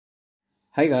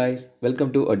Hi guys, welcome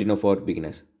to Arduino for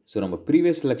Beginners. So நம்ம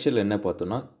previous lecture என்ன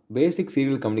பார்த்தோம்னா basic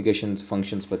serial communications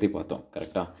functions பற்றி பார்த்தோம்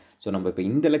கரெக்டாக. ஸோ நம்ம இப்போ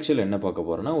இந்த லெக்சரில் என்ன பார்க்க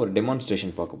போகிறோம்னா ஒரு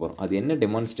டெமான்ஸ்ட்ரேஷன் பார்க்க போகிறோம். அது என்ன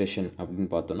டெமான்ஸ்ட்ரேஷன் அப்படின்னு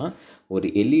பார்த்தோம்னா ஒரு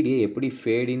எல்இடியை எப்படி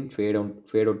ஃபேட் இன் ஃபேட்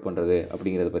அவுட் பண்ணுறது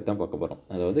அப்படிங்கிறத பற்றி தான் பார்க்க போகிறோம்.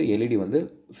 அதாவது எல்இடி வந்து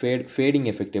ஃபேடிங்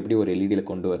எஃபெக்ட் எப்படி ஒரு எல்இடியில்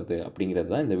கொண்டு வருது அப்படிங்கிறது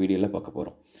தான் இந்த வீடியோவில் பார்க்க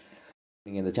போகிறோம்.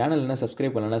 நீங்கள் இந்த சேனல் என்ன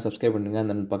சப்ஸ்கிரைப் பண்ணலன்னா சப்ஸ்கிரைப் பண்ணுங்கள்,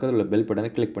 அந்த பக்கத்தில் உள்ள பெல்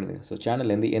பட்டனை கிளிக் பண்ணுங்கள். ஸோ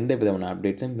சேனல்லேருந்து எந்த விதமான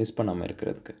அப்டேட்ஸையும் மிஸ் பண்ணாமல்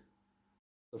இருக்கிறதுக்கு.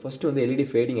 ஸோ ஃபஸ்ட்டு வந்து எல்இடி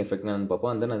ஃபேடிங் எஃபெக்ட்னு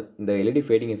பார்ப்போம். அந்த இந்த எல்இடி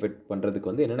ஃபேடிங் எஃபெக்ட் பண்ணுறதுக்கு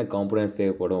வந்து என்னென்ன காம்போனன்ட்ஸ்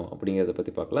தேவைப்படும் அப்படிங்கிறத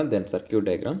பற்றி பார்க்கலாம். தென் சர்க்யூட்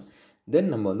டயக்ராம், தென்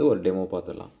நம்ம வந்து ஒரு டெமோ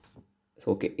பார்த்துடலாம். So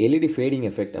okay, LED fading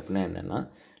effect அப்படின்னா என்னென்னா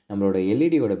நம்மளோட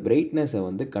எல்இடியோட பிரைட்னஸை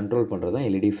வந்து கண்ட்ரோல் பண்ணுறது தான்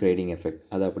எல்இடி ஃபேடிங் எஃபெக்ட்.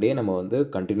 அது அப்படியே நம்ம வந்து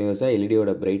கண்டினியூஸாக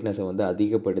எல்இடியோட பிரைட்னஸை வந்து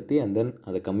அதிகப்படுத்தி அண்ட் தென்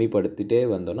அதை கம்மிப்படுத்திட்டே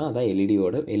வந்தோம்னா அதான்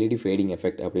எல்இடி ஃபேடிங்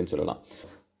எஃபெக்ட் அப்படின்னு சொல்லலாம்.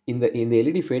 இந்த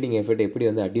எல்இடி ஃபேடிங் எஃபெக்ட் எப்படி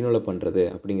வந்து அர்டுயினோவில் பண்ணுறது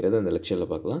அப்படிங்கிறத அந்த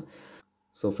லெக்சரில் பார்க்கலாம்.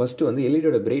 ஸோ ஃபஸ்ட்டு வந்து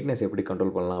எல்இடியோட பிரைட்னஸ் எப்படி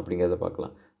கண்ட்ரோல் பண்ணலாம் அப்படிங்கிறத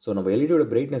பார்க்கலாம். ஸோ நம்ம எல்இடியோட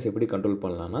பிரைட்னஸ் எப்படி கண்ட்ரோல்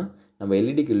பண்ணலாம்னா நம்ம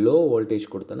எல்இடிக்கு லோ வோல்டேஜ்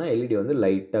கொடுத்தோன்னா எல்இடி வந்து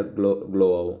லைட்டாக க்ளோ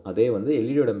ஆகும். அதே வந்து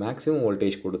எல்இடியோட மேக்ஸிமம்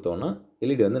வோல்டேஜ் கொடுத்தோன்னா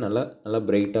எல்இடி வந்து நல்லா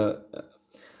பிரைட்டாக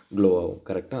க்ளோ ஆகும்.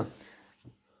 கரெக்டாக?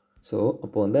 ஸோ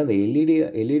அப்போ வந்து அந்த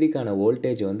எல்இடிக்கான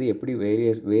வோல்டேஜ் வந்து எப்படி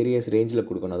வேரியஸ் ரேஞ்சில்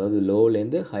கொடுக்கணும், அதாவது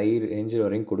லோலேருந்து ஹை ரேஞ்சில்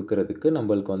வரையும் கொடுக்கறதுக்கு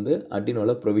நம்மளுக்கு வந்து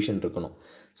அர்டுயினோவில் ப்ரொவிஷன் இருக்கணும்.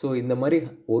 ஸோ இந்த மாதிரி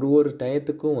ஒரு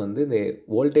டயத்துக்கும் வந்து இந்த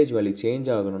வோல்டேஜ் வேல்யூ சேஞ்ச்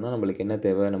ஆகணும்னா நம்மளுக்கு என்ன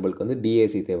தேவை, நம்மளுக்கு வந்து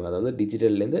டிஏசி தேவை, அதாவது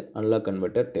டிஜிட்டல்லேருந்து அனலாக்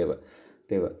கன்வெர்ட்டர்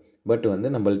தேவை. பட் வந்து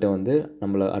நம்மள்ட்ட வந்து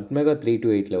அட்மெகா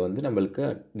 328 வந்து நம்மளுக்கு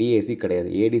டிஏசி கிடையாது,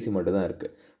 ஏடிசி மட்டும் தான்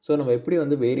இருக்குது. ஸோ நம்ம எப்படி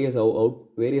வந்து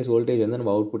வேரியஸ் வோல்டேஜ் வந்து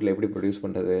நம்ம அவுட்புட்டில் எப்படி ப்ரொடியூஸ்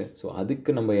பண்ணுறது? ஸோ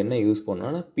அதுக்கு நம்ம என்ன யூஸ்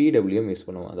பண்ணோம்னா பிடபிள்யூஎம் யூஸ்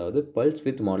பண்ணுவோம், அதாவது பல்ஸ்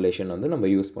வித் மாடுலேஷன் வந்து நம்ம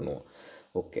யூஸ் பண்ணுவோம்.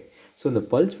 ஓகே, ஸோ இந்த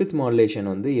பல்ஸ் வித் மாடுலேஷன்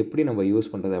வந்து எப்படி நம்ம யூஸ்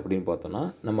பண்ணுறது அப்படின்னு பார்த்தோன்னா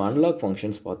நம்ம அன்லாக்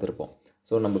ஃபங்க்ஷன்ஸ் பார்த்துருப்போம்.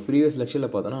 ஸோ நம்ம ப்ரீவியஸ்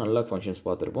லெக்சரில் பார்த்தோன்னா அன்லாக் ஃபங்க்ஷன்ஸ்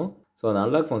பார்த்துருப்போம். ஸோ அந்த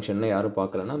அன்லாக் ஃபங்க்ஷனை யாரும்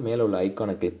பார்க்கலன்னா மேலே உள்ள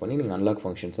ஐக்கானை கிளிக் பண்ணி நீங்கள் அன்லாக்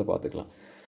ஃபங்க்ஷன்ஸை பார்த்துக்கலாம்.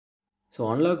 So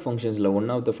unlock ஃபங்க்ஷன்ஸில் one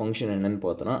of the function என்னென்னு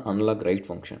பார்த்தோன்னா அன்லாக் ரைட்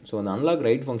ஃபங்க்ஷன். ஸோ அந்த அன்லாக்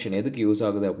ரைட் ஃபங்க்ஷன் எதுக்கு யூஸ்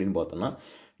ஆகுது அப்படின்னு பார்த்தோன்னா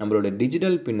நம்மளோட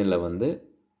டிஜிட்டல் பின்னில் வந்து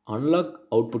அன்லாக்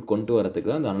அவுட்புட் கொண்டு வரதுக்கு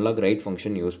தான் அந்த அன்லாக் ரைட்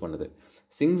ஃபங்க்ஷன் யூஸ் பண்ணுது.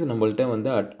 சிங்ஸ் நம்மள்ட்ட வந்து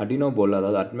அர்டுயினோ போர்டில்,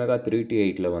 அதாவது அட்மெகா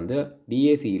 328 வந்து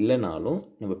டிஏசி இல்லைனாலும்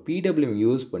நம்ம பிடபிள்யூஎம்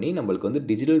யூஸ் பண்ணி நம்மளுக்கு வந்து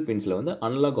டிஜிட்டல் பின்ஸில் வந்து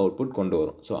அனலாக் அவுட்புட் கொண்டு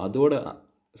வரும்.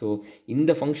 ஸோ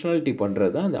இந்த ஃபங்க்ஷனாலிட்டி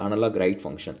பண்ணுறது தான் இந்த அனலாக் ரைட்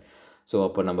ஃபங்க்ஷன். ஸோ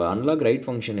அப்போ நம்ம அனலாக் ரைட்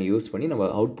ஃபங்க்ஷனை யூஸ் பண்ணி நம்ம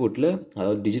அவுட்புட்டில்,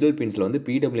 அதாவது டிஜிட்டல் பின்ஸில் வந்து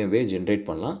பிடபிள்யூஎம் வேவ் ஜென்ரேட்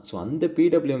பண்ணலாம். ஸோ அந்த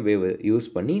பிடபிள்யூஎம் வேவ் யூஸ்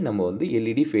பண்ணி நம்ம வந்து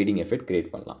எல்இடி ஃபேடிங் எஃபெக்ட்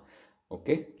க்ரியேட் பண்ணலாம்.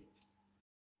 ஓகே,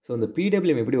 ஸோ இந்த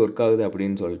பிடபிள்யூஎம் எப்படி ஒர்க் ஆகுது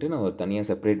அப்படின்னு சொல்லிட்டு நான் ஒரு தனியாக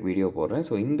செப்பரேட் வீடியோ போடுறேன்.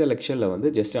 ஸோ இந்த லெக்சரில் வந்து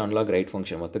ஜஸ்ட் அன்லாக் ரைட்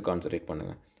ஃபங்க்ஷன் மட்டும் கான்சன்ட்ரேட்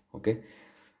பண்ணுங்கள். ஓகே,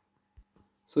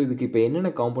 ஸோ இதுக்கு இப்போ என்னென்ன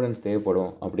காம்போனன்ட்ஸ்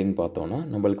தேவைப்படும் அப்படின்னு பார்த்தோன்னா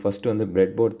நம்மளுக்கு ஃபஸ்ட்டு வந்து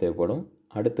பிரெட் போர்ட் தேவைப்படும்.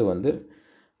 அடுத்து வந்து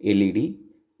எல்இடி,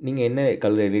 நீங்கள் என்ன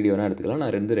கலர் எல்இடி வேணால் எடுத்துக்கலாம்.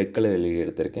 நான் 2 ரெட் கலர் எல்இடி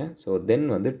எடுத்திருக்கேன். ஸோ தென்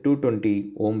வந்து 220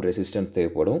 ஓம் ரெசிஸ்டன்ஸ்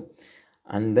தேவைப்படும்.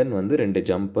 அண்ட் தென் வந்து 2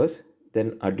 ஜம்பர்ஸ்,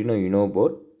 தென் அர்டுயினோ யூனோ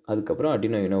போர்ட், அதுக்கப்புறம்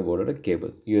Arduino you know போர்டோட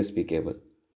cable, USB cable.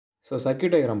 So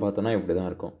circuit diagram பார்த்தோன்னா இப்படி தான்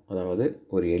இருக்கும். அதாவது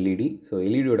ஒரு எல்இடி, ஸோ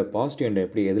எல்இடியோட பாசிட்டிவ் எண்ட்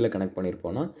எப்படி எதில் கனெக்ட்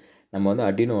பண்ணியிருப்போம்னா நம்ம வந்து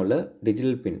அர்டுயினோவில்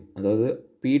டிஜிட்டல் பின், அதாவது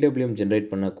பிடபிள்யூஎம் ஜென்ரேட்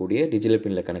பண்ணக்கூடிய டிஜிட்டல்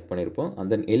பின்னில் கனெக்ட் பண்ணியிருப்போம்.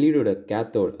 அண்ட் தென் எல்இடியோட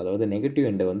கேத்தோட், அதாவது நெகட்டிவ்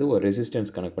எண்டை வந்து ஒரு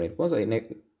ரெசிஸ்டன்ஸ் கனெக்ட் பண்ணியிருப்போம். ஸோ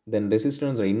தென்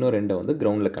ரெசிஸ்டன்ஸ் இன்னொரு எண்டை வந்து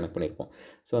கிரவுண்டில் கனெக்ட் பண்ணியிருப்போம்.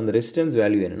 ஸோ அந்த ரெசிஸ்டன்ஸ்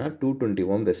வேல்யூ என்னென்னா 220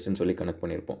 ஓம் ரெசிஸ்டன்ஸ் சொல்லி கனெக்ட்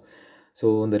பண்ணியிருப்போம். ஸோ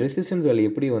அந்த ரெசிஸ்டன்ஸ் வேல்யூ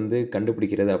எப்படி வந்து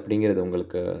கண்டுபிடிக்கிறது அப்படிங்கிறது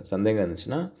உங்களுக்கு சந்தேகம்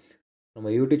இருந்துச்சுன்னா நம்ம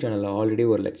யூடியூப் சேனலில் ஆல்ரெடி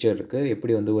ஒரு லெக்சர் இருக்குது,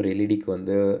 எப்படி வந்து ஒரு எல்இடிக்கு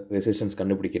வந்து ரெசிஸ்டன்ஸ்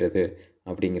கண்டுபிடிக்கிறது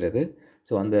அப்படிங்கிறது.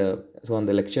 ஸோ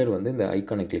அந்த லெக்சர் வந்து இந்த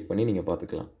ஐக்கானை கிளிக் பண்ணி நீங்கள்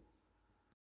பார்த்துக்கலாம்.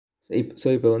 ஸோ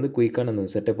இப்போ வந்து குயிக்கான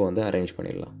அந்த செட்டப்பை வந்து அரேஞ்ச்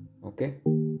பண்ணிடலாம். ஓகே,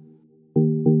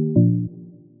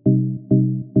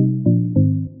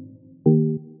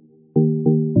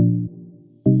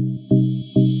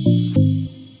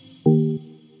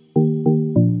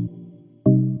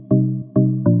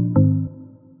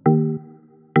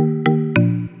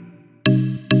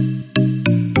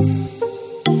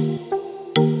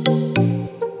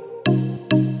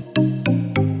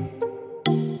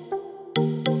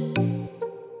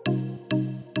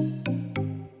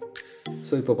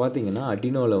 ஸோ இப்போ பார்த்தீங்கன்னா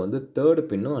அர்டுயினோவில் வந்து 3rd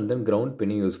பின்னும் அண்ட் தென் கிரவுண்ட்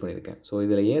பின்னும் யூஸ் பண்ணியிருக்கேன். ஸோ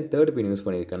இதில் ஏன் 3rd பின் யூஸ்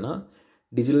பண்ணியிருக்கேன்னா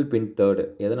டிஜிட்டல் பின் 3rd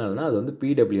எதனாலனா அது வந்து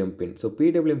பிடபிள்யூஎம் பின். ஸோ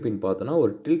பிடபிள்யூஎம் பின் பார்த்தோன்னா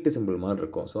ஒரு டில்ட் சிம்பிள் மாதிரி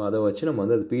இருக்கும். ஸோ அதை வச்சு நம்ம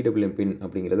வந்து அது பிடபிள்யூஎம் பின்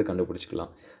அப்படிங்கிறத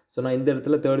கண்டுபிடிச்சிக்கலாம். ஸோ நான் இந்த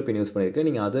இடத்துல 3rd பின் யூஸ் பண்ணியிருக்கேன்.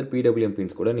 நீங்கள் அதர் பிடபிள்யூஎம்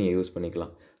பின்ஸ் கூட நீங்கள் யூஸ்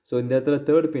பண்ணிக்கலாம். ஸோ இந்த இடத்துல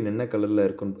 3rd பின் என்ன கலரில்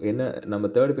இருக்குன்னு நம்ம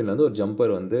 3rd பின்னில் வந்து ஒரு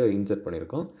ஜம்பர் வந்து இன்சர்ட்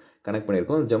பண்ணியிருக்கோம், கனெக்ட்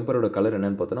பண்ணியிருக்கோம். அந்த ஜம்பரோட கலர்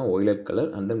என்னென்னு பார்த்தோன்னா ஒய்லட் கலர்.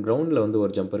 அண்ட் தென் கிரவுண்டில் வந்து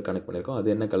ஒரு ஜம்பர் கனெக்ட் பண்ணியிருக்கோம், அது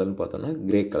என்ன கலர்னு பார்த்தோன்னா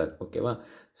கிரே கலர். ஓகேவா?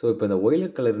 ஸோ இப்போ இந்த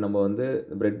ஒய்லட் கலர் நம்ம வந்து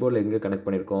பிரெட் போர்டில் எங்கே கனெக்ட்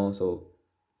பண்ணியிருக்கோம்? ஸோ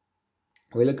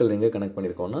ஒய்லட் கலர் எங்கே கனெக்ட்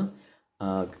பண்ணியிருக்கோம்னா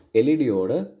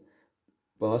எல்இடியோட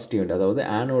பாசிட்டிவ் எண்ட் அதாவது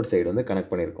ஆனோட் சைடு வந்து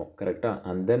கனெக்ட் பண்ணியிருக்கோம் கரெக்டாக.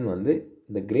 அண்ட் தென் வந்து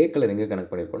இந்த கிரே கலர் எங்கே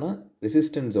கனெக்ட் பண்ணியிருக்கோம்னா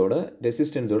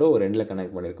ரெசிஸ்டன்ஸோட ஒரு எண்டில்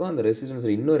கனெக்ட் பண்ணியிருக்கோம். அந்த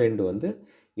ரெசிஸ்டன்ஸோட இன்னொரு எண்டு வந்து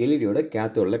எல்இடியோட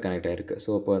கேத்தோடில் கனெக்ட் ஆகிருக்கு. ஸோ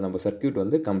அப்போ நம்ம சர்க்யூட்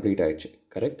வந்து கம்ப்ளீட் ஆகிடுச்சு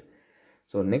கரெக்ட்.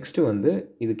 ஸோ நெக்ஸ்ட்டு வந்து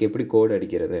இதுக்கு எப்படி கோட்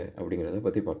அடிக்கிறது அப்படிங்கிறத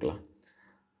பற்றி பார்க்கலாம்.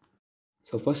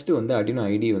 ஸோ ஃபஸ்ட்டு வந்து Arduino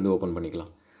IDE வந்து ஓப்பன்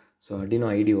பண்ணிக்கலாம். ஸோ Arduino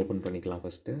IDE ஓப்பன் பண்ணிக்கலாம்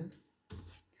first.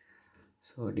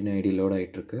 So Arduino IDE load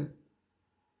ஆகிட்டுருக்கு.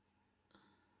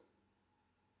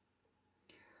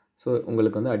 ஸோ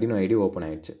உங்களுக்கு வந்து Arduino IDE ஓப்பன்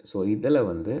ஆகிடுச்சு. ஸோ இதில்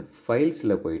வந்து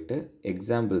ஃபைல்ஸில் போயிட்டு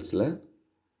எக்ஸாம்பிள்ஸில்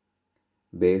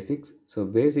பேசிக்ஸ், ஸோ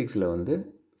பேசிக்ஸில் வந்து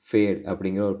ஃபேட்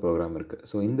அப்படிங்கிற ஒரு ப்ரோக்ராம் இருக்குது.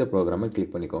 ஸோ இந்த ப்ரோக்ராமை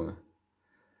கிளிக் பண்ணிக்கோங்க.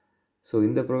 ஸோ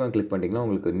இந்த ப்ரோக்ராம் கிளிக் பண்ணிட்டீங்கன்னா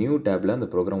உங்களுக்கு நியூ டேப்பில் அந்த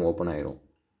ப்ரோக்ராம் ஓப்பன் ஆயிரும்.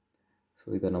 ஸோ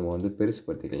இதை நம்ம வந்து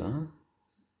பெருசுப்படுத்திக்கலாம்.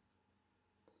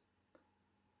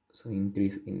 So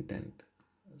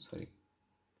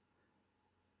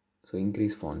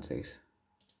increase font size.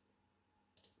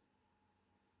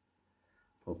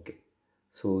 Okay.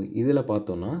 So இதில்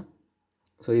பார்த்தோன்னா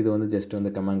ஸோ இது வந்து ஜஸ்ட்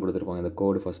வந்து கமெண்ட் கொடுத்துருப்பாங்க. இந்த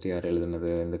கோடு ஃபஸ்ட்டு யார்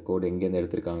எழுதுனது, இந்த கோடு எங்கேருந்து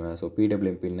எடுத்திருக்காங்க, ஸோ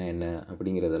PWM பின்னா என்ன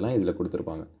அப்படிங்கிறதெல்லாம் இதில்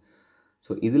கொடுத்துருப்பாங்க.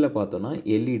 ஸோ இதில் பார்த்தோன்னா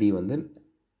எல்இடி வந்து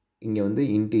இங்கே வந்து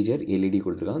இன்டீஜர் எல்இடி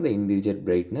கொடுத்துருக்காங்க. இந்த இன்டீஜர்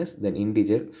பிரைட்னஸ், தென்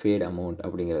இன்டீஜர் ஃபேட் அமௌண்ட்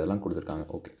அப்படிங்கிறதெல்லாம் கொடுத்துருக்காங்க.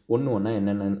 ஓகே, ஒன்றா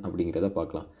என்னென்ன அப்படிங்கிறத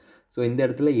பார்க்கலாம். ஸோ இந்த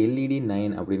இடத்துல LED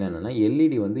 9 அப்படின்னா என்னென்னா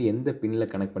எல்இடி வந்து எந்த பின்னில்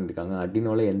கனெக்ட் பண்ணியிருக்காங்க,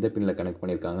 Arduinoவில் எந்த பின்னில் கனெக்ட்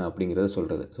பண்ணியிருக்காங்க அப்படிங்கிறத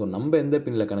சொல்கிறது. ஸோ நம்ம எந்த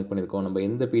பின்னில் கனெக்ட் பண்ணியிருக்கோம், நம்ம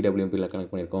எந்த PWM பின்னில்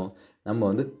கனெக்ட் பண்ணியிருக்கோம், நம்ம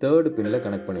வந்து தேர்டு பின்னில்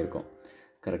கனெக்ட் பண்ணியிருக்கோம்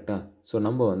கரெக்டாக. ஸோ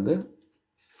நம்ம வந்து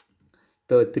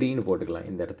 3ன்னு போட்டுக்கலாம்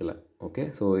இந்த இடத்துல. ஓகே,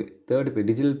 ஸோ தேர்டு பின்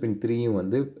டிஜிட்டல் பின் 3யும்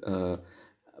வந்து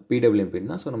PWM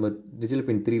பின்னா, ஸோ நம்ம டிஜிட்டல்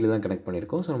பின் 3ல் தான் கனெக்ட்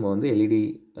பண்ணியிருக்கோம். ஸோ நம்ம வந்து எல்இடி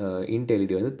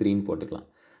வந்து 3ன்னு போட்டுக்கலாம்.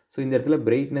 ஸோ இந்த இடத்துல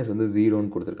பிரைட்னஸ் வந்து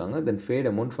 0ன்னு கொடுத்துருக்காங்க. தென் ஃபேட்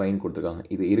அமௌண்ட் 5 கொடுத்துருக்காங்க.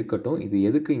 இது இருக்கட்டும், இது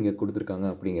எதுக்கு இங்கே கொடுத்துருக்காங்க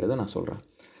அப்படிங்கிறத நான் சொல்கிறேன்.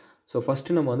 ஸோ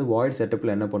ஃபஸ்ட்டு நம்ம வந்து வாய்ட்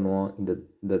செட்டப்பில் என்ன பண்ணுவோம்,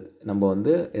 இந்த நம்ம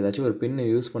வந்து ஏதாச்சும் ஒரு பின்னு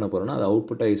யூஸ் பண்ண போகிறோம்னா அது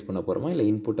அவுட்புட்டாக யூஸ் பண்ண போகிறோமா இல்லை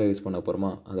இன்புட்டாக யூஸ் பண்ண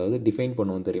போகிறோமா, அதாவது டிஃபைன்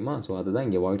பண்ணுவோம் தெரியுமா. ஸோ அதுதான்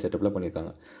இங்கே வாய்ட் செட்டப்பில்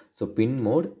பண்ணியிருக்காங்க. ஸோ பின்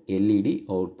மோட் எல்இடி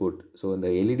அவுட்புட். ஸோ இந்த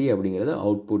எல்இடி அப்படிங்கிறத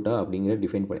அவுட்புட்டாக அப்படின்னு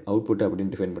டிஃபைன்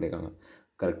பண்ணியிருக்காங்க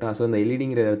கரெக்டாக. ஸோ இந்த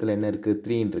எல்இடிங்கிற இடத்துல என்ன இருக்குது,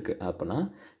 3ன்னு இருக்குது. அப்போனா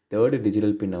தேர்டு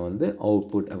டிஜிட்டல் பின்னை வந்து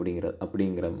அவுட்புட்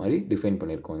அப்படிங்கிற மாதிரி டிஃபைன்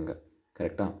பண்ணியிருக்கோம் இங்கே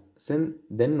கரெக்டாக.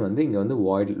 தென் வந்து இங்கே வந்து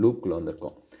வாய்ட் லூப்குள்ளே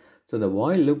வந்திருக்கோம். ஸோ இந்த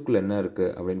வாய்ட் லூப்குள்ளே என்ன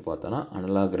இருக்குது அப்படின்னு பார்த்தோன்னா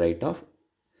analogue right of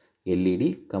LED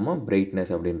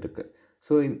brightness அப்படின்னு இருக்குது.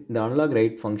 ஸோ இந்த அனலாக்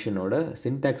ரைட் ஃபங்க்ஷனோட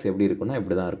சின்டாக்ஸ் எப்படி இருக்குன்னா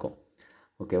இப்படி தான் இருக்கும்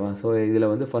ஓகேவா. ஸோ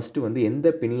இதில் வந்து ஃபஸ்ட்டு வந்து எந்த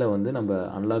பின்னில் வந்து நம்ம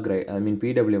அனலாக்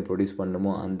PWM ப்ரொடியூஸ்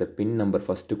பண்ணணுமோ அந்த பின் நம்பர்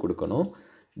ஃபஸ்ட்டு கொடுக்கணும்.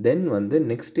 தென் வந்து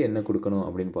நெக்ஸ்ட்டு என்ன கொடுக்கணும்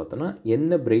அப்படின்னு பார்த்தோன்னா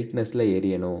எந்த பிரைட்னஸில்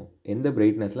எரியணும், எந்த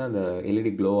பிரைட்னஸில் அந்த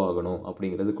எல்இடி க்ளோ ஆகணும்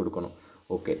அப்படிங்கிறது கொடுக்கணும்.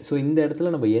 ஓகே, ஸோ இந்த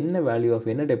இடத்துல நம்ம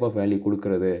என்ன டைப் ஆஃப் வேல்யூ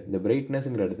கொடுக்குறது, இந்த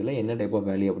பிரைட்னஸ்ங்கிற இடத்துல என்ன டைப் ஆஃப்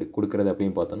வேல்யூ அப்படி கொடுக்குறது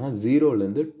அப்படின்னு பார்த்தோன்னா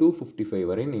 0லேருந்து 255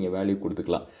 வரை நீங்கள் வேல்யூ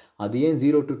கொடுத்துக்கலாம். அது ஏன்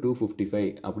 0 to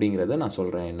 255 அப்படிங்கிறத நான்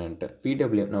சொல்கிறேன் என்னன்ட்டு.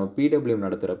 நம்ம PWM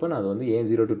நடத்துகிறப்ப நான் அது வந்து ஏன்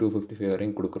 0 to 255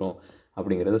 வரையும் கொடுக்குறோம்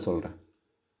அப்படிங்கிறத சொல்கிறேன்.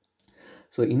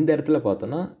 ஸோ இந்த இடத்துல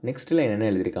பார்த்தோன்னா நெக்ஸ்ட் லைன் என்ன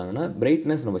எழுதியிருக்காங்கன்னா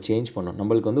பிரைட்னஸ் நம்ம சேஞ்ச் பண்ணோம்.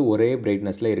 நம்மளுக்கு வந்து ஒரே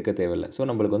பிரைட்னஸில் இருக்க தேவையில்லை. ஸோ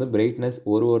நம்மளுக்கு வந்து பிரைட்னஸ்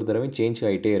ஒரு தடவையும் சேஞ்ச்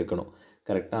ஆகிட்டே இருக்கணும்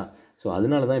கரெக்டாக. ஸோ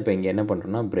அதனால தான் இப்போ இங்கே என்ன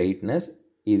பண்ணுறோன்னா brightness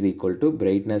is equal to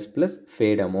brightness plus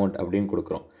fat amount அப்படின்னு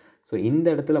கொடுக்குறோம். ஸோ இந்த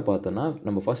இடத்துல பார்த்தோன்னா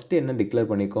நம்ம ஃபஸ்ட்டு என்ன டிக்ளேர்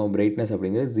பண்ணியிருக்கோம், பிரைட்னஸ்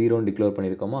அப்படிங்கிறது 0ன்னு டிக்ளேர்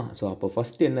பண்ணியிருக்கோமா. ஸோ அப்போ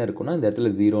ஃபஸ்ட்டு என்ன இருக்குன்னா இந்த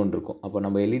இடத்துல 0ன்னு இருக்கும். அப்போ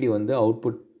நம்ம எல்இடி வந்து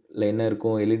அவுட்புட்டில் என்ன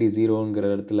இருக்கும், எல்இடி 0ங்கிற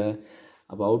இடத்துல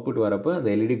அப்போ அவுட்புட் வரப்போ அந்த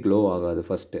எல்இடி க்ளோ ஆகாது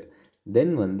ஃபஸ்ட்டு.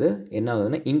 தென் வந்து என்ன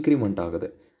ஆகுதுன்னா இன்க்ரிமெண்ட் ஆகுது.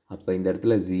 அப்போ இந்த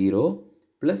இடத்துல 0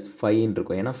 + 5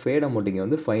 இருக்கும். ஏன்னா ஃபேட் அமௌண்ட் இங்கே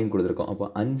வந்து 5 கொடுத்துருக்கோம். அப்போ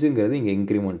 5ங்கிறது இங்கே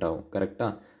இன்க்ரிமெண்ட் ஆகும்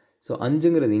கரெக்டாக. ஸோ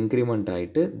 5ங்கிறது இன்க்ரிமெண்ட்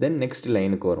ஆகிட்டு தென் நெக்ஸ்ட்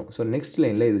லைனுக்கு வரும். ஸோ நெக்ஸ்ட்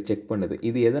லைனில் இது செக் பண்ணுது.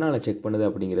 இது எதனால் செக் பண்ணுது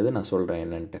அப்படிங்கிறத நான் சொல்கிறேன்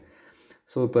என்னன்ட்டு.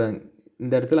 ஸோ இப்போ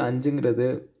இந்த இடத்துல 5ங்கிறது,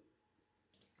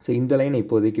 ஸோ இந்த லைனை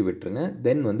இப்போதைக்கு விட்டுருங்க.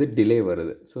 தென் வந்து டிலே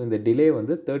வருது. ஸோ இந்த டிலே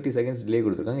வந்து 30 செகண்ட்ஸ் டிலே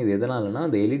கொடுத்துருக்காங்க. இது எதனாலனா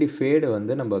அந்த எல்இடி ஃபேடை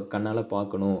வந்து நம்ம கண்ணால்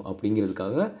பார்க்கணும்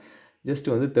அப்படிங்கிறதுக்காக ஜஸ்ட்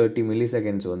வந்து 30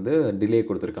 மில்லிசெகண்ட்ஸ் வந்து டிலே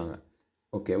கொடுத்துருக்காங்க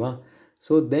ஓகேவா.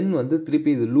 ஸோ தென் வந்து திருப்பி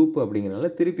இது லூப் அப்படிங்கிறனால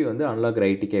திருப்பி வந்து அனலாக்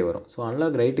ரைட்டுக்கே வரும். ஸோ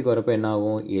அனலாக் ரைட்டுக்கு வரப்போ என்ன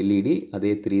ஆகும், எல்இடி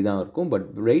அதே 3 தான் இருக்கும். பட்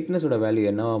பிரைட்னஸோட வேல்யூ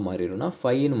என்னவா மாறிடும்னா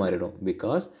 5ன்னு மாறிடும்.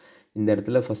 பிகாஸ் இந்த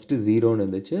இடத்துல ஃபஸ்ட்டு 0ன்னு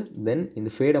இருந்துச்சு. தென்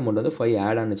இந்த ஃபேட் அமௌண்ட் வந்து 5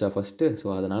 ஆட் ஆனிச்சா ஃபஸ்ட்டு. ஸோ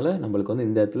அதனால் நம்மளுக்கு வந்து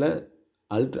இந்த இடத்துல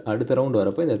அடுத்த ரவுண்டு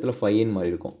வரப்போ இந்த இடத்துல 5ன்னு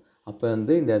மாறி இருக்கும். அப்போ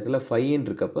வந்து இந்த இடத்துல 5ன்னு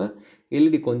இருக்கப்போ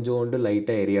எல்இடி கொஞ்சோண்டு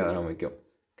லைட்டாக எரிய ஆரம்பிக்கும்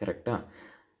கரெக்டாக.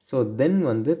 ஸோ தென்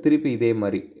வந்து திருப்பி இதே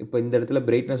மாதிரி இப்போ இந்த இடத்துல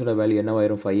பிரைட்னஸோட வேல்யூ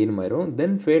என்னவாயிரும், 5ன்னு ஆயிரும்.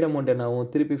 தென் ஃபேட் அமௌண்ட் என்ன ஆகும்,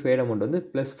 திருப்பி ஃபேட் அமௌண்ட் வந்து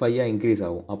 +5 இன்க்ரீஸ்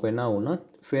ஆகும். அப்போ என்ன ஆகும்னா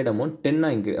ஃபேட் அமௌண்ட்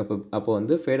 10 அப்போ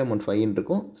வந்து ஃபேட் அமௌண்ட் 5ன்னு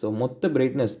இருக்கும். ஸோ மொத்த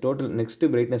பிரைட்னஸ் டோட்டல் நெக்ஸ்ட்டு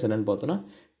பிரைட்னஸ் என்னென்னு பார்த்தோன்னா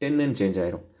 10ன்னு சேஞ்ச்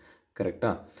ஆயிரும்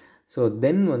கரெக்டாக. ஸோ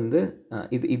தென் வந்து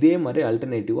இதே மாதிரி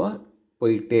அல்டர்னேட்டிவாக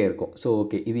போயிட்டே இருக்கும். ஸோ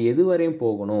ஓகே, இது எது வரையும்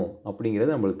போகணும்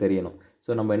அப்படிங்கிறது நம்மளுக்கு தெரியணும்.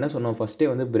 ஸோ நம்ம என்ன சொன்னோம், ஃபஸ்ட்டே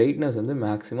வந்து பிரைட்னஸ் வந்து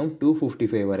மேக்ஸிமம்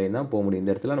 255 வரையும் தான் போக முடியும்.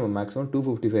 இந்த இடத்துல நம்ம மேக்ஸிமம்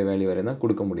 255 வேல்யூ வரையும் தான்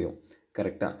கொடுக்க முடியும்.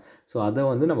 கரெக்டாக? ஸோ அதை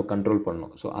வந்து நம்ம கண்ட்ரோல்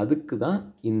பண்ணணும். ஸோ அதுக்கு தான்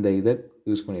இந்த இதை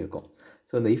யூஸ் பண்ணியிருக்கோம்.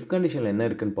 ஸோ இந்த இஃப் கண்டிஷனில் என்ன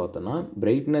இருக்குதுன்னு பார்த்தோன்னா,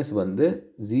 பிரைட்னஸ் வந்து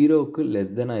 0க்கு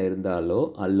லெஸ் தெனாக இருந்தாலோ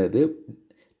அல்லது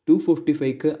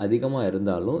 255க்கு அதிகமாக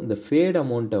இருந்தாலும் இந்த ஃபேட்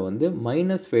அமௌண்ட்டை வந்து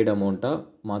மைனஸ் ஃபேட் அமௌண்ட்டாக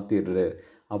மாற்றிடுது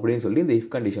அப்படின்னு சொல்லி இந்த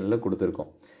இஃப் கண்டிஷனில்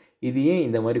கொடுத்துருக்கோம். இது ஏன்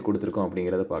இந்த மாதிரி கொடுத்துருக்கோம்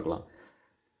அப்படிங்கிறத பார்க்கலாம்.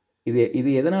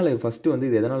 இது எதனால் ஃபஸ்ட்டு வந்து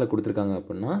இது எதனால் கொடுத்துருக்காங்க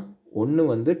அப்படின்னா, ஒன்று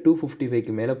வந்து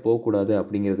 255க்கு மேலே போகக்கூடாது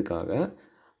அப்படிங்கிறதுக்காக,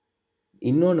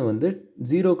 இன்னொன்று வந்து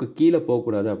 0க்கு கீழே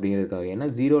போகக்கூடாது அப்படிங்கிறதுக்காக. ஏன்னா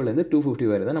 0லேருந்து 250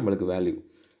 வரை தான் நம்மளுக்கு வேல்யூ.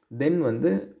 தென்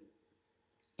வந்து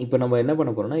இப்போ நம்ம என்ன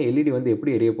பண்ண போகிறோம்னா, எல்இடி வந்து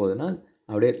எப்படி எரிய போகுதுன்னா,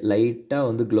 அப்படியே லைட்டாக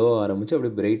வந்து க்ளோ ஆரம்பித்து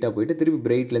அப்படியே பிரைட்டாக போயிட்டு திருப்பி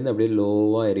பிரைட்லேருந்து அப்படியே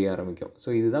லோவாக எரிய ஆரம்பிக்கும். ஸோ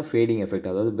இதுதான் ஃபேடிங் எஃபெக்ட்.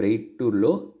 அதாவது bright to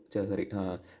low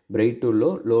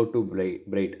low to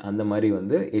bright அந்த மாதிரி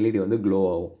வந்து எல்இடி வந்து க்ளோ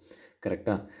ஆகும்.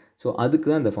 கரெக்டாக? ஸோ அதுக்கு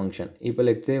தான் இந்த ஃபங்க்ஷன். இப்போ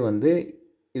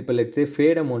லெட்ஸே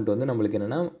ஃபேட் அமௌண்ட் வந்து நம்மளுக்கு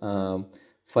என்னென்னா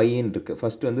 5 இருக்குது.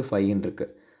 ஃபஸ்ட்டு வந்து 5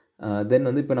 இருக்குது. தென்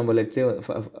வந்து இப்போ நம்ம லெட்ஸே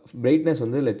பிரைட்னஸ்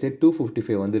வந்து லெட்ஸே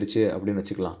 255 வந்துருச்சு அப்படின்னு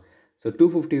வச்சுக்கலாம். ஸோ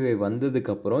 255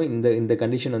 வந்ததுக்கப்புறம் இந்த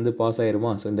கண்டிஷன் வந்து பாஸ்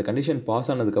ஆயிருமா? ஸோ இந்த கண்டிஷன் பாஸ்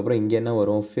ஆனதுக்கப்புறம் இங்கே என்ன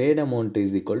வரும்? Fat amount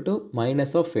is equal to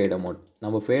minus of fat amount.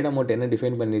 நம்ம ஃபேட் அமௌண்ட் என்ன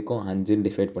டிஃபைன் பண்ணியிருக்கோம்? 5ன்னு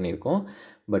டிஃபைன் பண்ணியிருக்கோம்.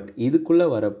 பட் இதுக்குள்ளே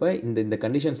வரப்போ இந்த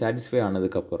கண்டிஷன் சாட்டிஸ்ஃபை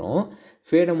ஆனதுக்கப்புறம்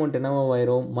ஃபேட் அமௌண்ட் என்னவாக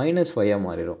ஆயிரும்? -5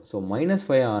 மாறிடும். ஸோ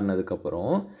 -5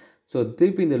 ஆனதுக்கப்புறம் ஸோ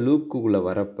திருப்பி இந்த லூப்புக்குள்ளே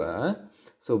வரப்போ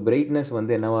ஸோ பிரைட்னஸ்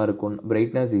வந்து என்னவாக இருக்கும்?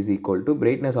 Brightness is equal to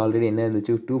brightness already என்ன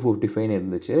இருந்துச்சு? 255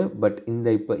 இருந்துச்சு. பட்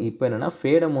இப்போ என்னென்னா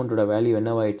ஃபேட் அமௌண்ட்டோட வேல்யூ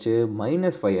என்னவாயிடுச்சு?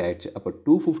 -5 ஆயிடுச்சு. அப்போ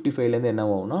 255லேருந்து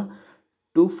என்னவாகும்னா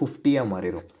 250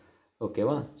 மாறிடும்.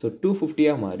 ஓகேவா? ஸோ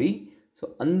 250 மாறி ஸோ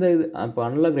அப்போ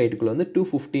அனலாக் ரைட்டுக்குள்ளே வந்து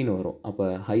 215 வரும். அப்போ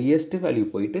ஹையஸ்ட் வேல்யூ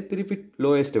போயிட்டு திருப்பி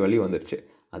லோயஸ்ட் வேல்யூ வந்துடுச்சு.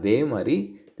 அதே மாதிரி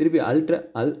திருப்பி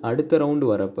அடுத்த ரவுண்டு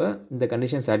வரப்போ இந்த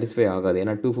கண்டிஷன் சாட்டிஸ்ஃபை ஆகாது.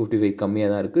 ஏன்னா 255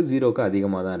 கம்மியாக தான் இருக்குது, 0க்கு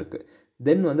அதிகமாக தான் இருக்குது.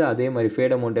 தென் வந்து அதே மாதிரி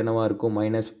ஃபேட் அமௌண்ட் என்னவாக இருக்கும்?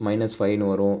 -5ன்னு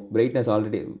வரும். பிரைட்னஸ்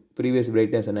ஆல்ரெடி ப்ரீவியஸ்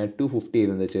பிரைட்னஸ் என்ன 250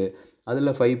 இருந்துச்சு,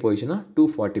 அதில் 5 போயிடுச்சுன்னா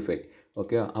 245.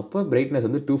 ஓகே, அப்போ பிரைட்னஸ்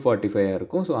வந்து 245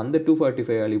 இருக்கும். ஸோ அந்த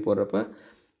 245 வேல்யூ போடுறப்ப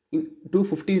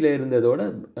 250ல் இருந்ததோட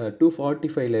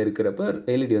 245ல் இருக்கிறப்ப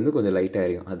எல்இடி வந்து கொஞ்சம் லைட்டாக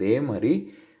எரியும். அதே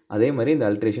மாதிரி இந்த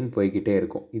அல்ட்ரேஷன் போய்கிட்டே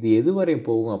இருக்கும். இது எது வரையும்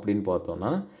போகும் அப்படின்னு பார்த்தோன்னா,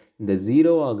 இந்த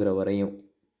 0 ஆகிற வரையும்,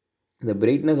 இந்த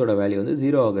பிரைட்னஸோட வேல்யூ வந்து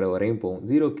 0 ஆகிற வரையும் போகும்.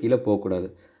 0 கீழே போகக்கூடாது.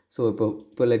 ஸோ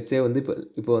இப்போ லெட்ஸே வந்து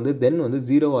இப்போ வந்து தென் வந்து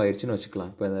 0 ஆயிடுச்சுன்னு வச்சுக்கலாம்.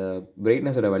 இப்போ இந்த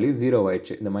பிரைட்னஸோட வேல்யூ 0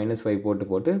 ஆயிடுச்சு. இந்த -5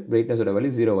 போட்டு பிரைட்னஸோட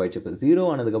வேல்யூ 0 ஆயிடுச்சு. இப்போ 0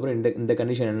 ஆனதுக்கப்புறம் இந்த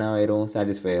கண்டிஷன் என்ன ஆயிரும்?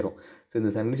 சாட்டிஸ்ஃபை ஆயிரும். ஸோ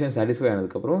இந்த கண்டிஷன் சாட்டிஸ்ஃபை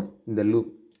ஆனதுக்கப்புறம்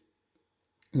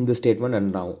இந்த ஸ்டேட்மெண்ட்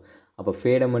ரன் ஆகும். அப்போ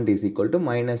fat amount is equal to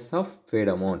minus of fat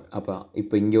amount. அப்போ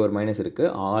இப்போ இங்கே ஒரு மைனஸ்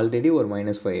இருக்குது, ஆல்ரெடி ஒரு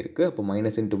 -5 இருக்குது. அப்போ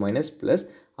மைனஸ் இன்ட்டு மைனஸ் ப்ளஸ்,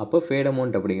 அப்போ ஃபேட்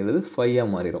அமௌண்ட் அப்படிங்கிறது 5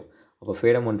 மாறிடும். அப்போ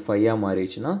ஃபேட் அமௌண்ட் 5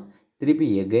 மாறிடுச்சுன்னா திருப்பி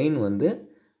எகெயின் வந்து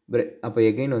அப்போ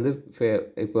எகெயின் வந்து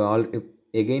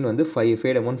எகெயின் வந்து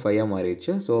ஃபேட் அமௌண்ட் 5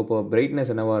 மாறிடுச்சு. ஸோ அப்போ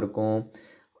பிரைட்னஸ் என்னவாக இருக்கும்?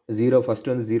 0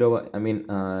 ஃபஸ்ட்டு வந்து 0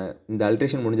 இந்த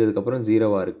அல்ட்ரேஷன் முடிஞ்சதுக்கப்புறம்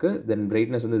 0 இருக்குது. தென்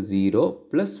பிரைட்னஸ் வந்து 0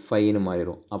 + 5ன்னு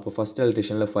மாறிடும். அப்போ ஃபஸ்ட்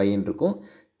அல்ட்ரேஷனில் 5 இருக்கும்.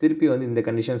 திருப்பி வந்து இந்த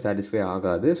கண்டிஷன் சாட்டிஸ்ஃபை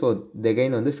ஆகாது. ஸோ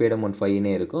எகெயின் வந்து ஃபேட் அமௌண்ட்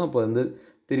 5னே இருக்கும். அப்போ வந்து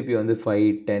திருப்பி வந்து 5,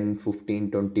 10, 15,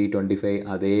 20, 25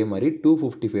 அதே மாதிரி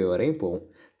 255 வரையும் போகும்.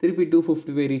 திருப்பி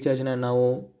 255 ரீச் ஆச்சுன்னா என்ன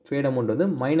ஆகும்? ஃபேட் அமௌண்ட் வந்து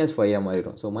 -5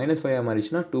 மாறிடும். ஸோ -5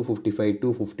 மாறிடுச்சுன்னா 255,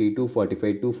 250,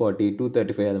 245, 240,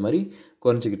 235 அது மாதிரி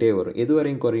குறைஞ்சிக்கிட்டே வரும். எது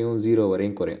வரையும் குறையும்? 0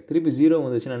 வரையும் குறையும். திருப்பி 0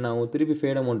 வந்துச்சுன்னா என்ன ஆகும்? திருப்பி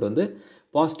ஃபேட் அமௌண்ட் வந்து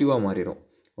பாசிட்டிவாக மாறிடும்.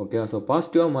 ஓகே, ஸோ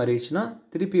பாசிட்டிவாக மாறிடுச்சுன்னா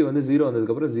திருப்பி வந்து 0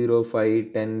 வந்ததுக்கப்புறம் 0, 5,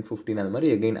 10, 15 அது மாதிரி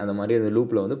எகெயின் அந்த மாதிரி அந்த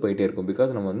லூப்பில் வந்து போயிட்டே இருக்கும்.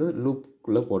 பிகாஸ் நம்ம வந்து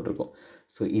லூப்புக்குள்ளே போட்டிருக்கோம்.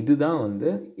 ஸோ இதுதான்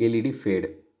வந்து எல்இடி ஃபேடு.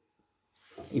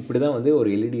 இப்படி தான் வந்து ஒரு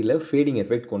எல்இடியில் ஃபேடிங்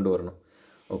எஃபெக்ட் கொண்டு வரணும்.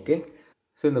 ஓகே,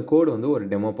 ஸோ இந்த கோடு வந்து ஒரு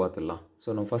டெமோ பார்த்துடலாம். ஸோ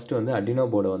நம்ம ஃபஸ்ட்டு வந்து Arduino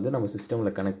போர்டை வந்து நம்ம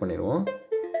சிஸ்டமில் கனெக்ட் பண்ணிடுவோம்.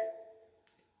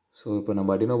 ஸோ இப்போ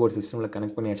நம்ம Arduino போர்டு சிஸ்டமில்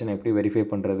கனெக்ட் பண்ணியாச்சுன்னா எப்படி வெரிஃபை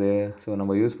பண்ணுறது? ஸோ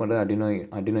நம்ம யூஸ் பண்ணுறது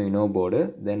Arduino UNO போர்டு.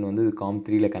 தென் வந்து இது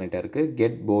COM3ல கனெக்ட் ஆகிருக்கு.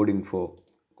 கெட் போர்டு இன்ஃபோ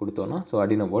கொடுத்தோன்னா ஸோ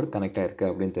Arduino போர்டு கனெக்ட் ஆகிருக்கு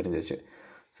அப்படின்னு தெரிஞ்சிச்சு.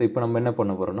 ஸோ இப்போ நம்ம என்ன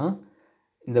பண்ண போகிறோன்னா,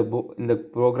 இந்த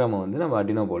ப்ரோக்ராமை வந்து நம்ம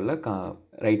Arduino போர்டில்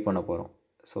ரைட் பண்ண போகிறோம்.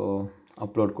 ஸோ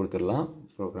அப்லோட் கொடுத்துடலாம்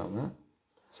ப்ரோக்ராமை.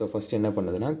 ஸோ ஃபஸ்ட்டு என்ன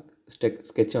பண்ணுதுன்னா,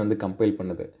 ஸ்கெட்சை வந்து கம்பைல்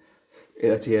பண்ணுது.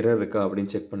 ஏதாச்சும் எரர் இருக்கா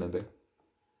அப்படின்னு செக் பண்ணுது.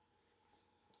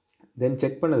 தென்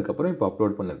செக் பண்ணதுக்கப்புறம் இப்போ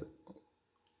அப்லோட் பண்ணுது.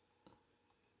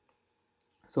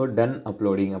 ஸோ டன்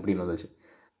அப்லோடிங் அப்படின்னு வந்துச்சு.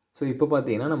 ஸோ இப்போ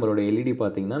பார்த்தீங்கன்னா நம்மளோட எல்இடி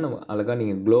பார்த்தீங்கன்னா நம்ம அழகாக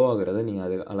நீங்கள் க்ளோ ஆகிறத நீங்கள்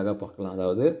அது அழகாக பார்க்கலாம்.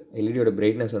 அதாவது எல்இடியோட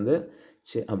பிரைட்னஸ் வந்து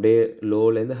அப்படியே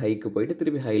லோலேருந்து ஹைக்கு போயிட்டு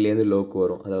திருப்பி ஹைலேருந்து லோக்கு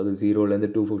வரும். அதாவது 0லேருந்து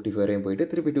 255 வரையும் போயிட்டு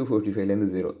திருப்பி 255லேருந்து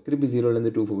 0, திருப்பி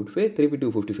 0லேருந்து 255, திருப்பி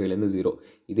 255லேருந்து 0.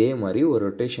 இதே மாதிரி ஒரு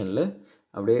ரொட்டேஷனில்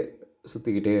அப்படியே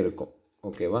சுற்றிக்கிட்டே இருக்கும்.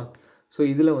 ஓகேவா? ஸோ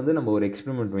இதில் வந்து நம்ம ஒரு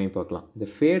எக்ஸ்பெரிமெண்ட் பண்ணி பார்க்கலாம். இந்த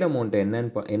ஃபேட் அமௌண்ட்டை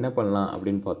என்ன பண்ணலாம்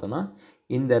அப்படின்னு பார்த்தோன்னா,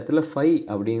 இந்த இடத்துல 5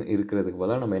 அப்படின்னு இருக்கிறதுக்கு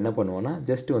பதிலாக நம்ம என்ன பண்ணுவோம்னா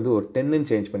ஜஸ்ட் வந்து ஒரு 10ன்னு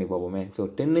சேஞ்ச் பண்ணி பார்ப்போமே. ஸோ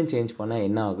 10ன்னு சேஞ்ச் பண்ணால்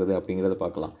என்ன ஆகுது அப்படிங்கிறத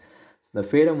பார்க்கலாம். இந்த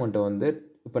ஃபேட் அமௌண்ட்டை வந்து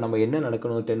இப்போ நம்ம என்ன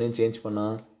நடக்கணும், 10ன்னு சேஞ்ச்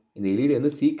பண்ணால் இந்த எல்இடி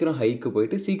வந்து சீக்கிரம் ஹைக்கு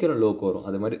போயிட்டு சீக்கிரம் லோக்கு வரும்.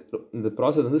 அது மாதிரி இந்த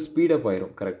ப்ராசஸ் வந்து ஸ்பீடப்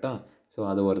ஆயிரும். கரெக்டாக? ஸோ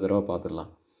அதை ஒரு தடவை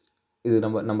பார்த்துடலாம். இது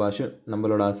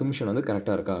நம்மளோட அசம்ஷன் வந்து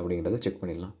கரெக்டாக இருக்கா அப்படிங்கிறத செக்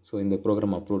பண்ணிடலாம். ஸோ இந்த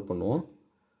ப்ரோக்ராம் அப்லோட் பண்ணுவோம்.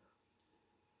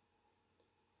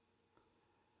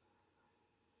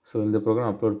 ஸோ இந்த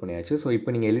ப்ரோக்ராம் அப்லோட் பண்ணியாச்சு. ஸோ இப்போ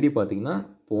நீங்கள் எல்இடி பார்த்தீங்கன்னா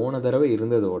போன தடவை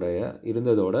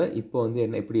இருந்ததோட இப்போ வந்து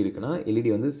எப்படி இருக்குன்னா, எல்இடி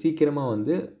வந்து சீக்கிரமாக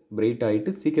வந்து பிரைட்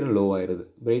ஆகிட்டு சீக்கிரம் லோ ஆயிடுது,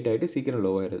 பிரைட் ஆகிட்டு சீக்கிரம்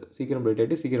லோ ஆயிடுது, சீக்கிரம் பிரைட்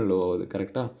ஆகிட்டு சீக்கிரம் லோ ஆகுது.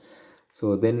 கரெக்டாக? ஸோ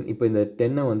தென் இப்போ இந்த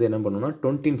 10 வந்து என்ன பண்ணணும்னா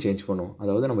 20ன்னு சேஞ்ச் பண்ணுவோம்.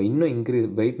 அதாவது நம்ம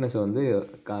இன்னும் பிரைட்னஸை வந்து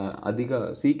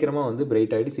சீக்கிரமாக வந்து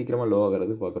பிரைட் ஆகிட்டு சீக்கிரமாக லோ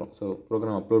ஆகிறது பார்க்குறோம். ஸோ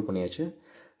ப்ரோக்ராம் அப்லோட் பண்ணியாச்சு.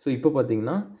 ஸோ இப்போ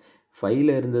பார்த்தீங்கன்னா 5ல்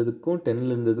இருந்ததுக்கும்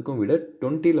 10ல் இருந்ததுக்கும் விட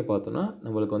 20ல் பார்த்தோன்னா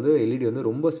நம்மளுக்கு வந்து எல்இடி வந்து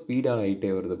ரொம்ப ஸ்பீடாக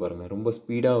ஆகிட்டே வருது பாருங்கள். ரொம்ப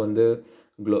ஸ்பீடாக வந்து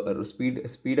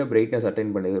ஸ்பீடாக பிரைட்னஸ்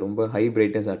அட்டைன் பண்ணுது, ரொம்ப ஹை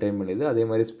பிரைட்னஸ் அட்டைன் பண்ணுது. அதே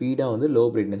மாதிரி ஸ்பீடாக வந்து லோ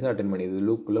பிரைட்னஸை அட்டைன் பண்ணிடுது.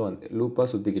 லூப்பாக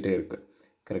சுற்றிக்கிட்டே இருக்குது.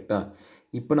 கரெக்டாக?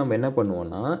 இப்போ நம்ம என்ன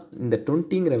பண்ணுவோம்னா இந்த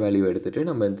 20ங்கிற வேல்யூ எடுத்துகிட்டு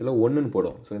நம்ம இந்த இடத்துல 1ன்னு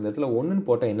போடும். ஸோ இந்த இடத்துல 1ன்னு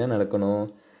போட்டால் என்ன நடக்கணும்,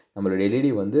 நம்மளோட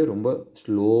எல்இடி வந்து ரொம்ப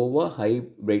ஸ்லோவாக ஹை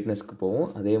பிரைட்னஸ்க்கு போகும்,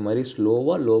 அதே மாதிரி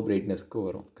ஸ்லோவாக லோ பிரைட்னஸ்க்கு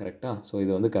வரும். கரெக்டாக? ஸோ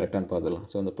இது வந்து கரெக்டானு பார்த்துக்கலாம்.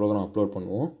 ஸோ அந்த ப்ரோக்ராம் அப்லோட்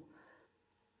பண்ணுவோம்.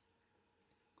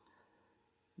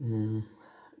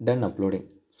 Ton uploading.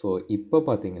 ஸோ இப்போ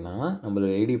பார்த்தீங்கன்னா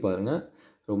நம்மளோட எல்இடி பாருங்கள்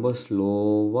ரொம்ப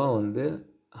ஸ்லோவாக வந்து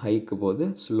ஹைக்கு போகுது,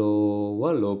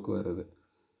 ஸ்லோவாக லோக்கு வருது.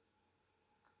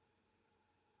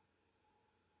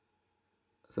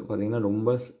 ஸோ பார்த்திங்கன்னா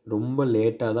ரொம்ப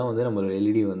லேட்டாக தான் வந்து நம்மளோட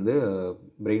எல்இடி வந்து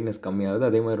பிரைட்னஸ் கம்மியாகுது.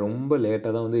 அதே மாதிரி ரொம்ப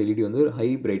லேட்டாக தான் வந்து எல்இடி வந்து ஹை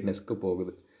பிரைட்னஸ்க்கு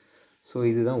போகுது. ஸோ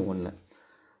இதுதான் ஒன்று.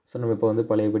 ஸோ நம்ம இப்போ வந்து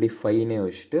பழையபடி 5னே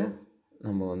வச்சுட்டு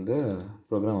நம்ம வந்து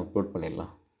ப்ரோக்ராம் அப்லோட்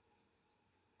பண்ணிடலாம்.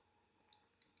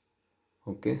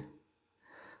 ஓகே.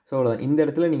 ஸோ அவ்வளோதான். இந்த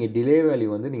இடத்துல நீங்கள் டிலே வேல்யூ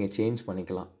வந்து நீங்கள் சேஞ்ச்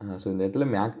பண்ணிக்கலாம். ஸோ இந்த இடத்துல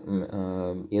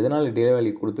எதனால் டிலே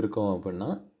வேல்யூ கொடுத்துருக்கோம் அப்படின்னா,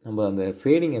 நம்ம அந்த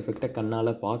ஃபேடிங் எஃபெக்டை கண்ணால்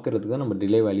பார்க்குறதுக்கு தான் நம்ம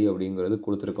டிலே வேல்யூ அப்படிங்கிறது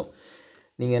கொடுத்துருக்கோம்.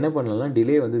 நீங்கள் என்ன பண்ணலாம்னா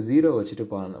டிலே வந்து 0 வச்சுட்டு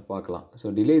பார்க்கலாம்.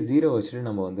 ஸோ டிலே 0 வச்சுட்டு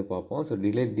நம்ம வந்து பார்ப்போம். ஸோ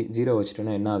டிலே 0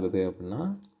 வச்சுட்டோன்னா என்ன ஆகுது அப்படின்னா,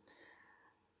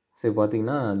 சரி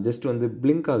பார்த்தீங்கன்னா ஜஸ்ட் வந்து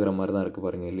பிளிங்க் ஆகிற மாதிரி தான் இருக்குது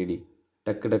பாருங்கள் எல்இடி.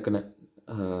 டக்குன்னு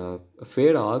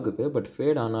ஃபேட் ஆகுது. பட்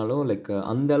ஃபேட் ஆனாலும்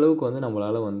அந்த அளவுக்கு வந்து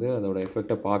நம்மளால் வந்து அதோடய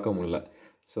எஃபெக்டை பார்க்க முடியல.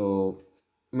 ஸோ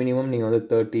மினிமம் நீங்கள் வந்து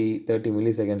 30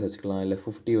 மில்லி செகண்ட்ஸ் வச்சுக்கலாம், இல்லை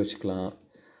 50 வச்சுக்கலாம்.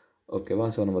 ஓகேவா?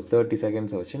 ஸோ நம்ம 30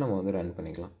 செகண்ட்ஸை வச்சு நம்ம வந்து ரன்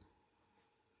பண்ணிக்கலாம்.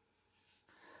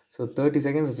 ஸோ 30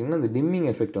 செகண்ட்ஸ் வச்சிங்கன்னா அந்த டிம்மிங்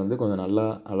எஃபெக்ட் வந்து கொஞ்சம் நல்லா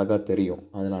அழகாக தெரியும்.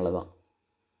 அதனால தான்.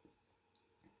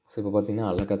 ஸோ இப்போ பார்த்தீங்கன்னா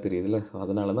அழகாக தெரியுதுல்ல. ஸோ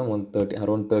அதனால தான்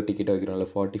அரௌண்ட் 30 கிட்ட வைக்கிறோம், இல்லை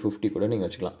 40-50 கூட நீங்கள்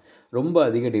வச்சுக்கலாம். ரொம்ப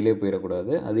அதிக டிலே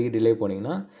போயிடக்கூடாது. அதிக டிலே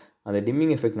போனீங்கன்னா அந்த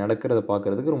டிம்மிங் எஃபெக்ட் நடக்கிறத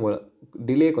பார்க்குறதுக்கு ரொம்ப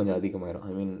டிலே கொஞ்சம்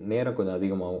அதிகமாகிடும். நேரம் கொஞ்சம்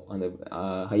அதிகமாகும். அந்த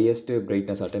ஹையஸ்ட்டு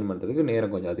பிரைட்னஸ் அட்டைன் பண்ணுறதுக்கு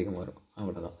நேரம் கொஞ்சம் அதிகமாகும்.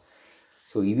 அவ்வளோதான்.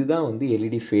 ஸோ இதுதான் வந்து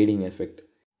எல்இடி ஃபேடிங் எஃபெக்ட்.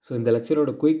 ஸோ இந்த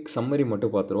லெக்சரோட குயிக் சம்மரி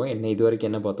மட்டும் பார்த்துருவோம். இது வரைக்கும்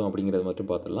என்ன பார்த்தோம் அப்படிங்கிறத மட்டும்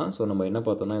பார்த்துடலாம். ஸோ நம்ம என்ன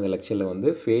பார்த்தோம்னா இந்த லெக்சரில் வந்து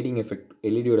ஃபேடிங் எஃபெக்ட்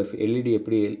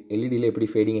எல்இடியில் எப்படி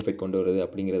ஃபேடிங் எஃபெக்ட் கொண்டு வருது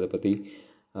அப்படிங்கிறத பற்றி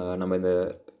நம்ம இந்த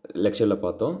லெக்சரில்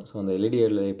பார்த்தோம். ஸோ அந்த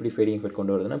எல்இடியில் எப்படி ஃபேடிங் எஃபெக்ட்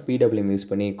கொண்டு வருதுன்னா பிடபிள்யூஎம் யூஸ்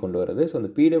பண்ணி கொண்டு வருது. ஸோ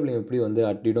அந்த பிடபிள்யூஎம் எப்படி வந்து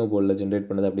Arduino போர்டில் ஜென்ரேட்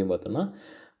பண்ணுது அப்படின்னு பார்த்தோம்னா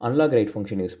அன்லாக் ரைட்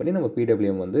ஃபங்க்ஷன் யூஸ் பண்ணி நம்ம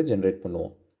பிடபிள்யூஎம் வந்து ஜென்ரேட்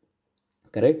பண்ணுவோம்.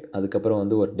 கரெக்ட். அதுக்கப்புறம்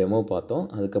வந்து ஒரு டெமோ பார்த்தோம்.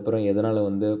 அதுக்கப்புறம் எதனால்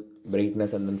வந்து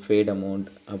brightness and then fat amount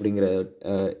அப்படிங்கிற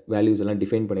வேல்யூஸ் எல்லாம்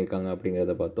டிஃபைன் பண்ணியிருக்காங்க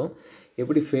அப்படிங்கிறத பார்த்தோம்.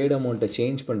 எப்படி ஃபேட் அமௌண்ட்டை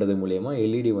சேஞ்ச் பண்ணுறது மூலயமா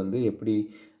எல்இடி வந்து எப்படி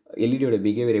எல்இடியோட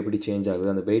பிஹேவியர் எப்படி சேஞ்ச் ஆகுது,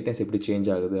 அந்த பிரைட்னஸ் எப்படி சேஞ்ச்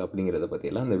ஆகுது அப்படிங்கிறத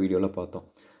பற்றியெல்லாம் இந்த வீடியோவில் பார்த்தோம்.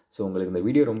 ஸோ உங்களுக்கு இந்த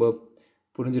வீடியோ ரொம்ப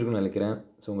புரிஞ்சிருக்குன்னு நினைக்கிறேன்.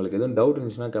 ஸோ உங்களுக்கு எதுவும் டவுட்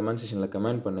இருந்துச்சுன்னா கமெண்ட் செக்ஷனில்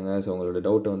கமெண்ட் பண்ணுங்கள். ஸோ உங்களோட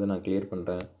டவுட்டை வந்து நான் கிளியர்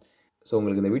பண்ணுறேன். ஸோ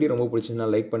உங்களுக்கு இந்த வீடியோ ரொம்ப பிடிச்சிருந்தா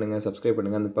லைக் பண்ணுங்கள், சப்ஸ்கிரைப்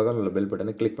பண்ணுங்கள், அந்த பக்கத்தில் உள்ள பெல்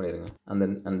பட்டனை கிளிக் பண்ணிடுங்க.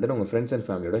 அண்ட் தென் உங்கள் ஃப்ரெண்ட்ஸ் அண்ட்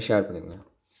ஃபேமிலியோட ஷேர் பண்ணிடுங்க.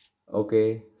 Okay,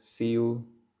 see you,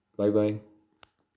 bye bye.